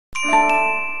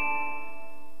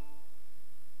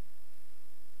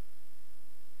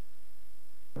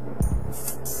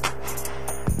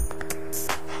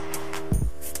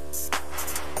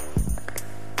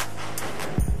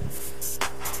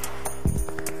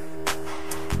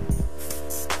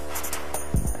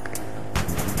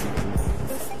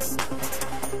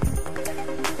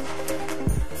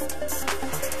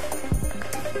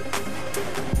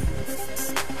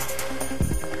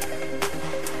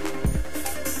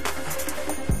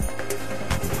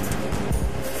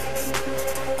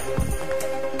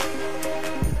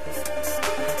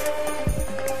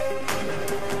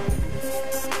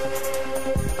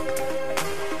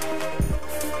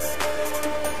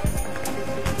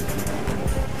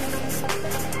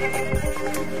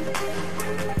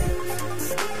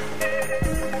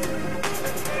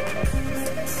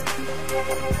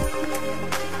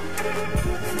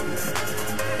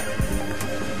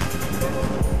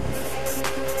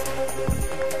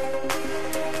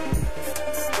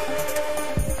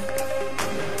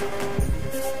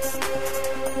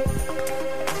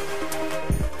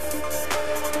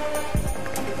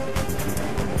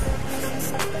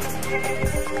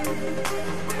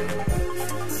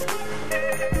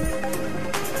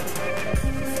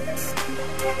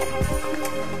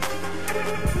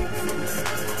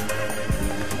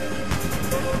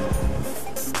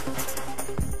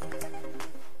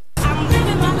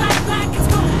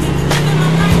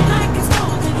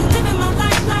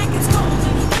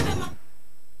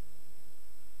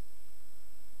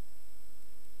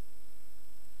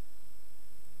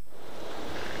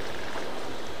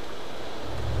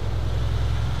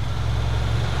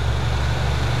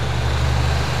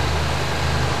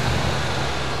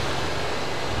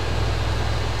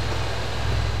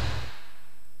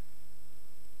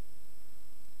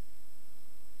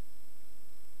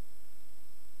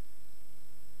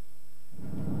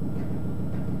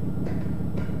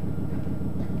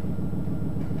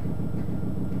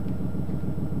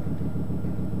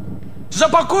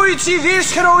Запакуйте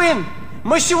весь heroin!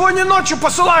 Мы сегодня ночью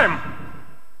посылаем!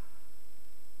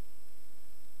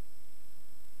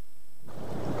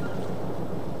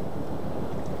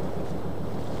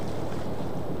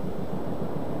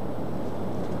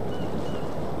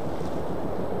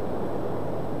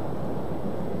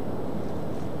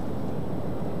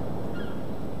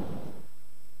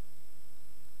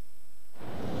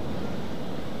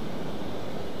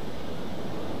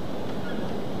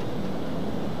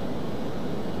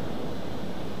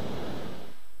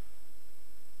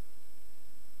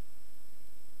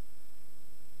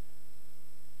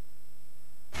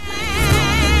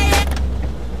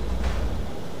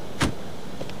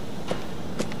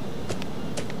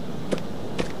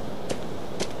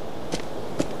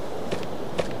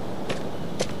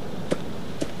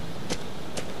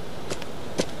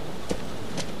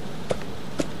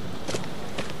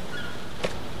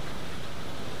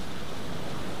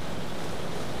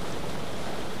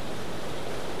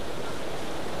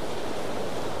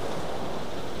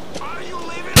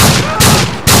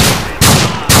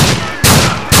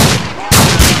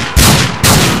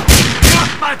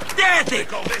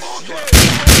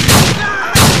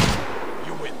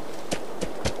 You win.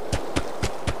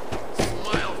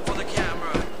 Smile for the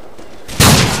camera.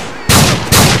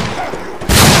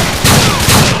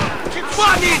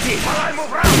 Помните!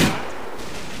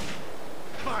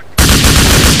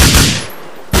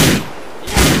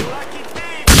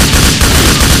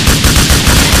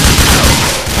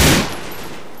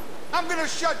 I'm gonna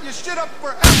shut your shit up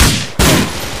forever.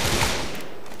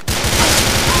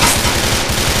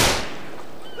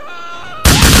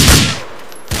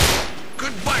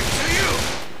 Goodbye to you!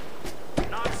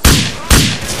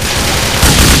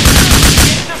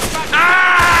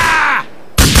 Ah!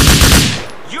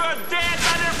 You're dead,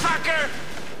 motherfucker!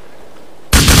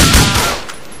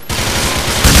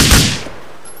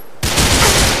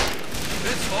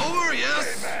 It's over, yes?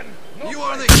 Hey, man. You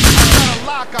are the... Got a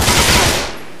lock on you.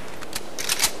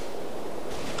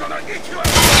 Gonna get you out!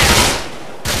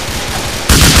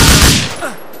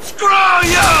 Screw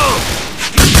you!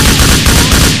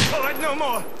 Alright, no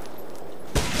more.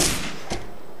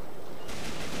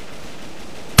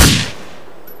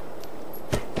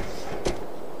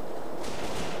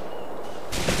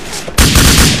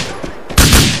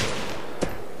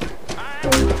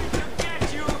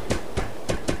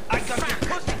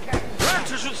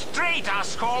 Straight,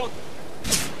 asshole!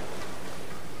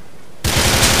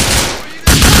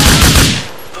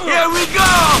 Here we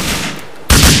go!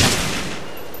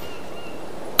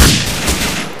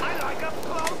 I like up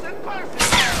close and personal.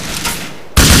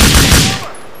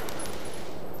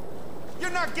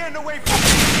 You're not getting away from me.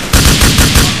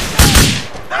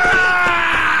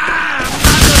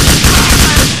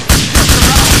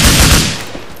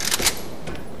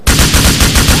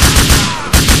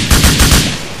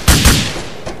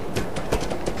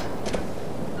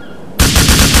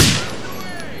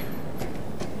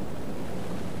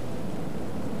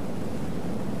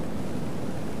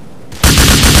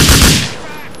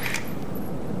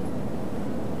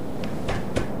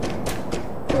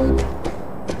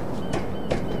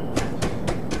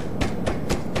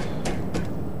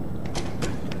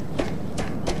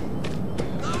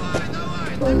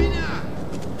 На меня!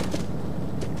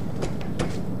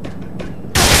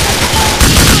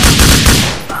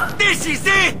 This is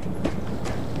it!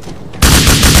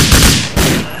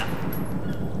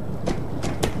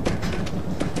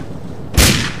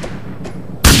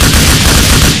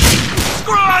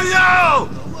 Screw you!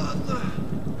 Ну ладно,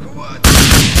 хватит.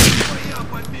 Твоя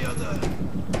победа.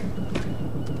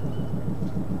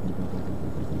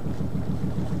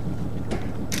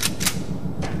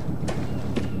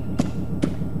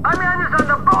 A man is on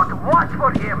the boat. Watch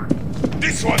for him.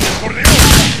 This one is for the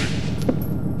old.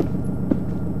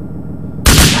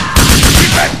 Get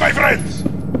back, my friends!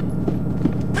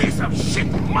 Piece of shit,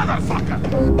 motherfucker!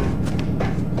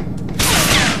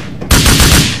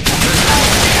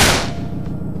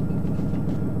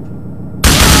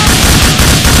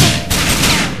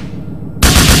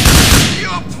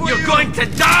 You're going to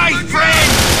die,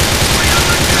 friend!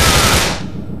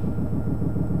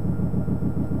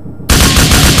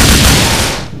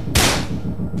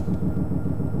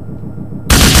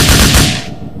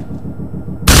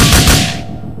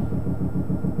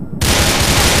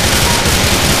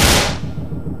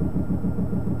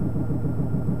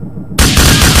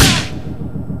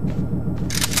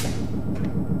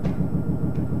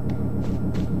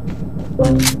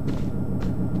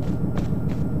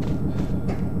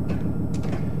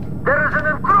 There is an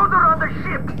intruder on the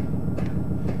ship.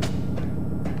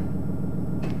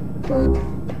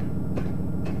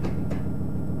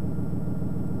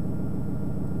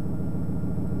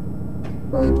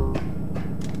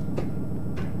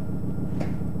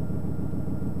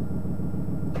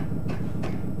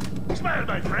 Smile,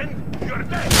 my friend. You're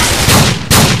dead.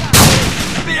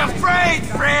 Be afraid,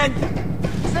 friend!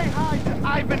 Say hi to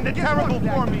Ivan the Terrible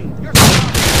for me. You're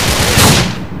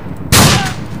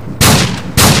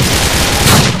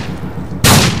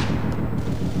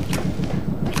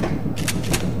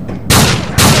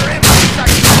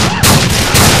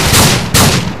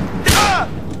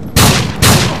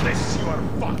Unless you are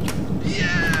fucked.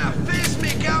 Yeah, face me,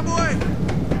 cowboy.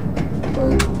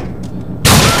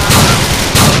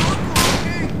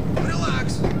 Okay, relax.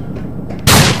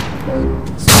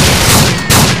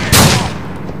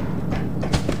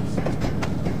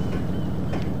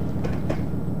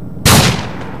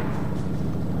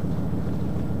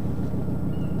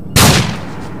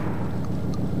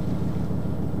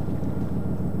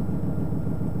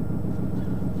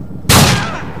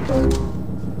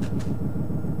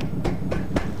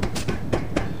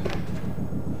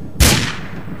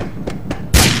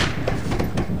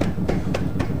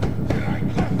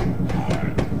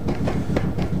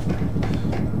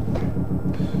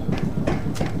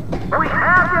 We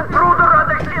have intruder on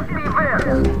the ship. Beware.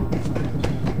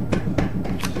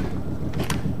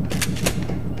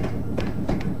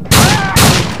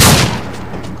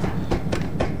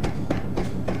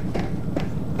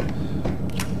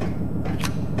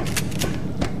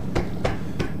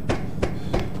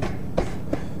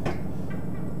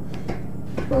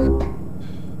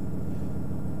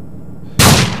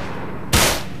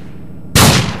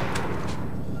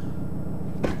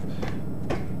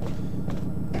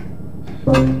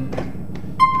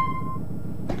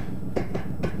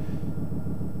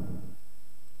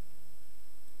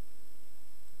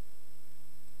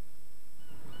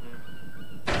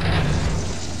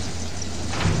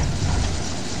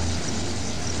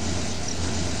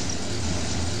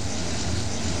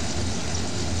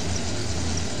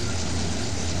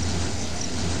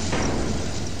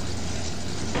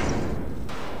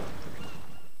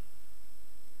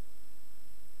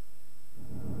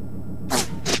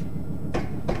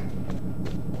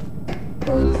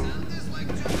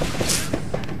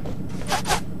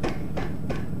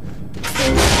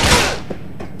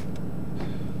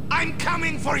 I'm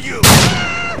coming for you!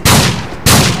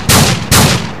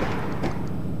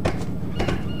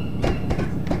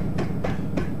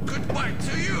 Goodbye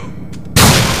to you.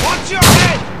 Watch your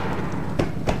head!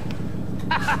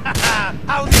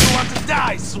 How do you want to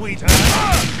die, sweetheart?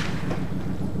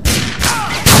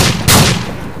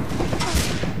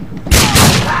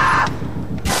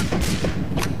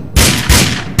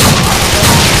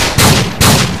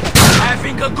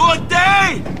 Having a good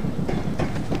day?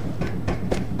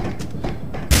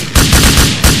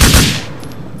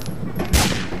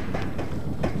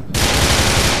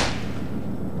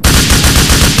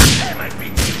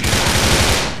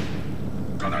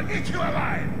 Gonna eat you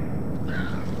alive!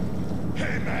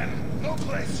 Hey man, no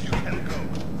place you can go.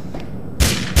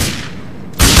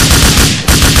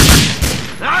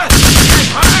 Ah! Get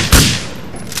hurt!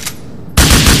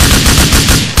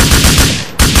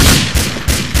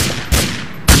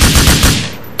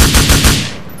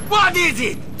 What is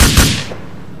it?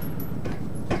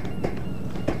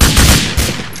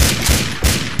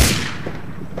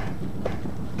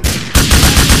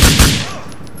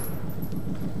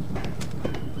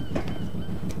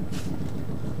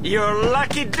 Your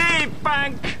lucky day,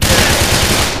 punk!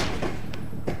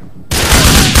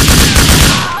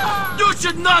 You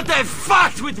should not have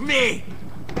fought with me!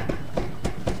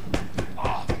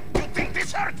 Oh, you think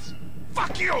this hurts?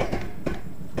 Fuck you!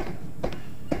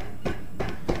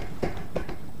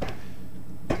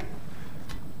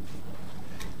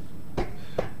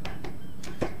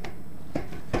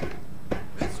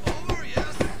 It's over,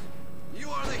 yes? You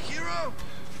are the hero?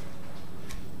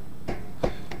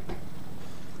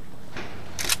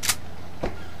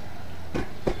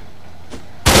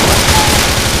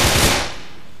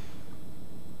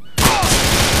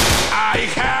 I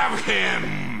have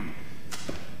him!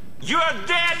 You're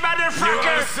dead, You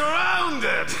motherfucker! are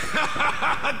surrounded!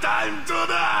 Time to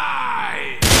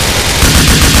die!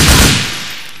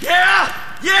 Yeah!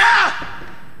 Yeah!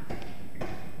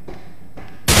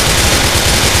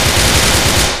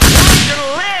 Your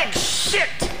leg,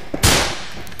 shit!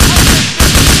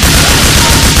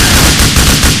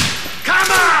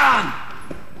 Come on!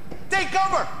 Take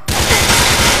cover!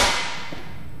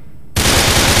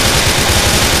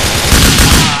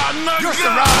 You're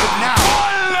surrounded now!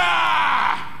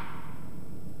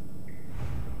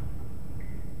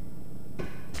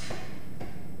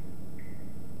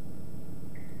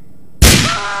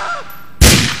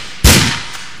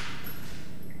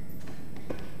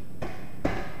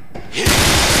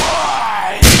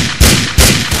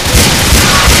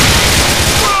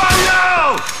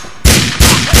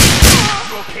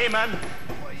 Okay, man?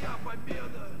 Твоя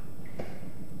победа!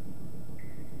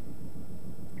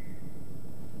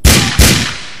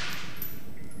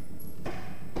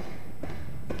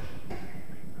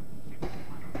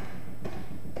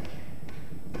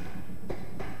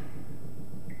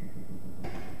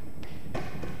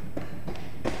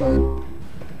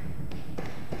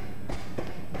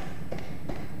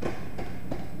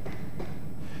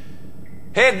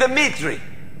 Hey, Dimitri,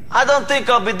 I don't think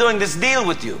I'll be doing this deal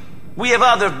with you. We have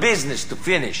other business to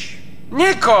finish.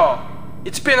 Nico!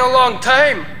 It's been a long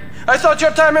time. I thought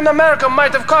your time in America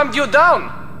might have calmed you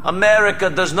down. America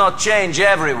does not change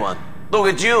everyone. Look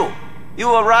at you.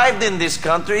 You arrived in this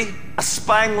country, a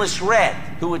spineless rat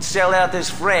who would sell out his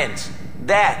friends.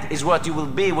 That is what you will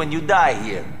be when you die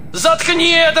here.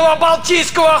 Заткни этого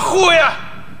балтийского хуя!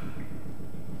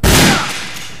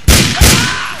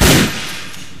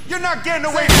 You're not getting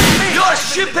away from me! Your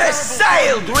ship has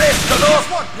sailed, Reskolov! Guess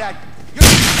what, Black?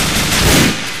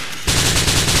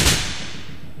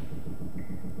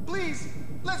 Please,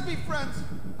 let's be friends,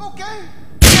 okay?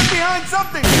 Get behind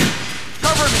something!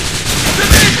 Cover me!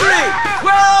 Dimitri!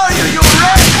 Where are you, you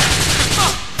rat?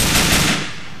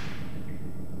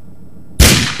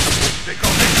 Take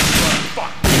on this, you are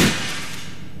fucked!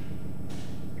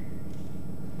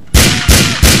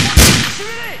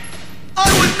 I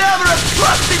would never have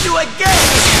trusted you again,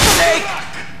 snake!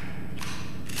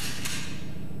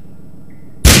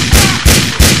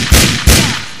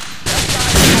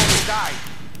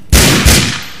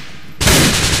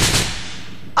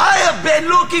 I have been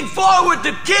looking forward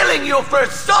to killing you for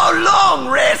so long,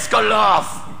 Reskolov!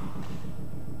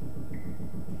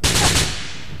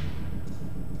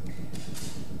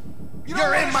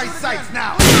 You're in my sights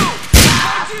now!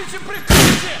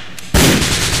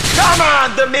 Come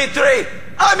on, Dimitri!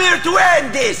 I'm here to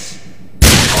end this!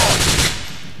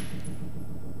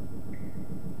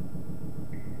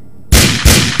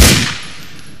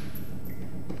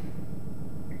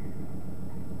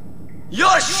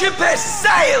 Your ship has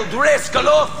sailed,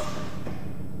 Reskolov!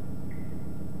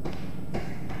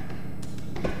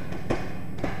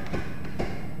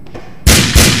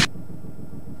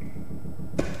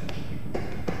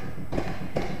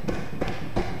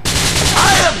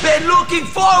 Been looking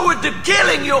forward to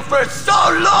killing you for so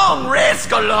long,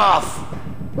 Reskolov!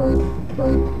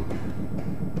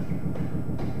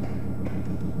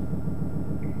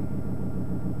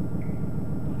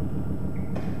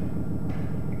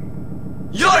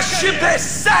 Your ship has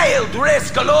sailed,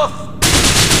 Reskolov!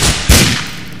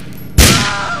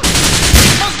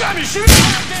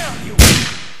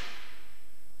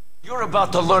 You're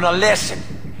about to learn a lesson.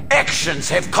 Actions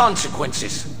have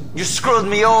consequences. You screwed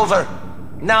me over.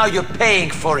 Now you're paying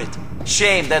for it.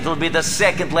 Shame that will be the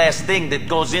second last thing that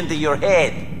goes into your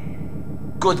head.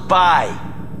 Goodbye.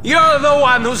 You're the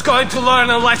one who's going to learn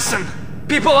a lesson.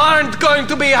 People aren't going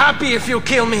to be happy if you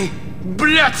kill me.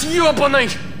 Блять,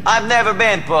 ёбаный! I've never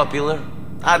been popular.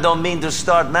 I don't mean to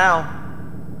start now.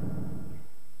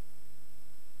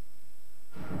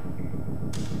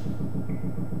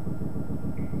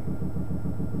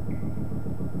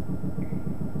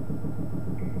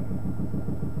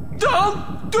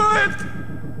 Don't do it!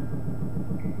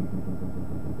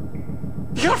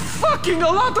 You're fucking fucking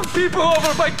a lot of people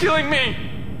over by killing me!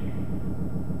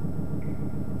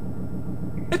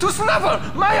 It was never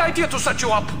my idea to set you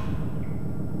up!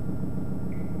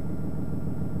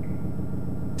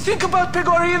 Think about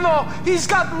Pegorino! He's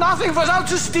got nothing without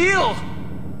to steal!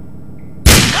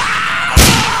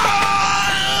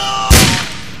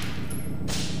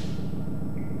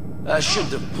 I should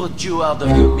have put you out of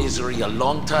your misery a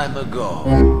long time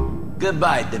ago.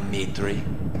 Goodbye, Dimitri.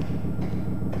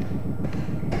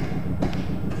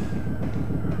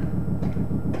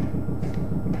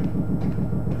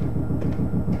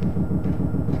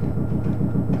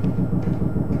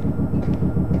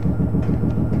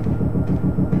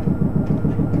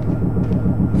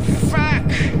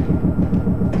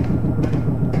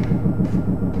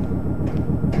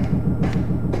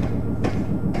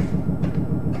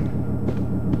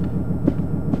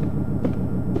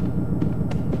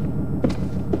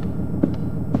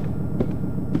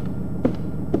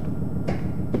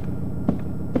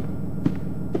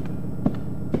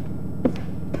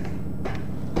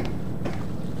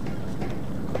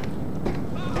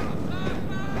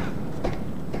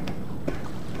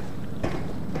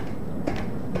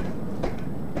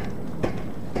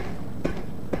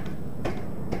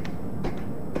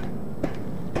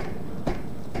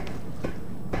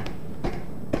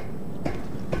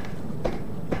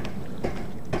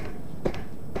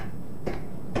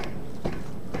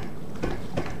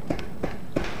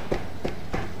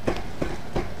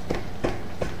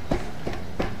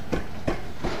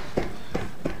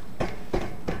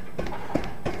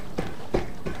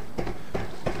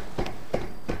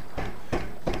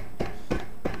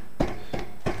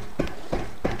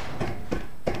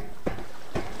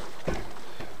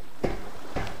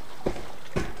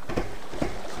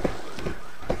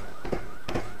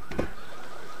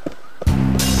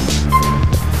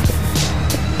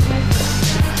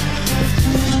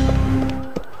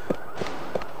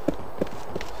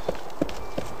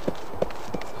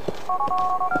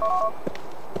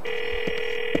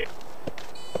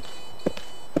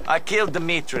 I killed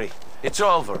Dimitri. It's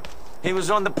over. He was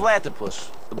on the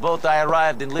Platypus, the boat I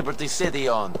arrived in Liberty City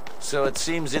on. So it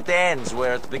seems it ends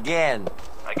where it began.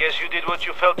 I guess you did what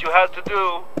you felt you had to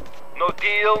do. No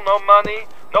deal, no money,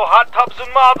 no hot tubs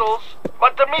and models.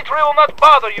 But Dimitri will not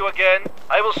bother you again.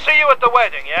 I will see you at the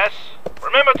wedding, yes?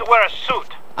 Remember to wear a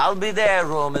suit. I'll be there,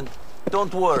 Roman.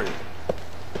 Don't worry.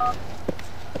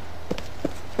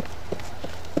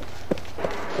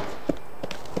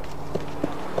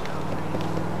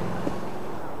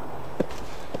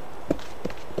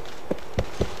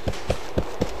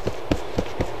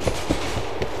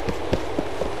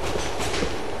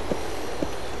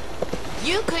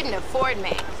 You couldn't afford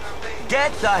me.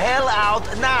 Get the hell out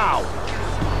now!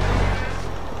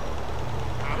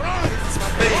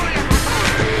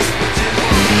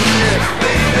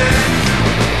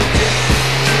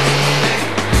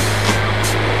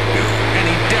 And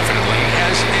he definitely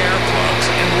has air plugs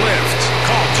and lifts.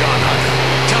 Call John Hunter.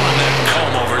 Tell him that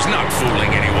comb-over's not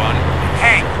fooling anyone.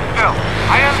 Hey, Phil,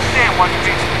 I understand why you're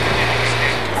being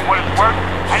interested. For what it's worth,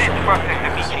 I didn't trust that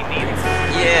Dimitri neither.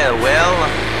 Yeah, well,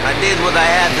 I did what I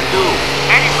had to do.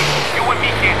 Anyway, you and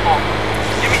me can't talk.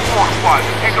 Give me 4 squads.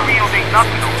 Pegorino's ain't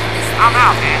nothing to me. I'm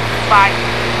out, man. Bye.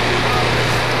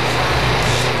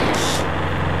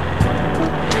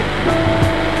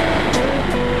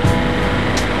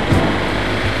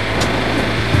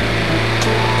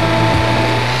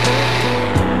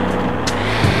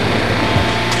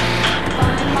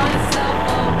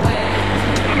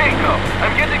 Niko,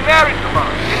 I'm getting married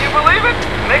tomorrow. Can you believe it?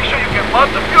 Make sure you get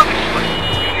lots of beauty sleep.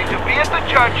 You need to be at the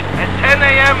church at 10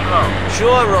 a.m. though.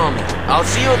 Sure, Roman. I'll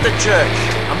see you at the church.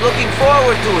 I'm looking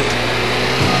forward to it.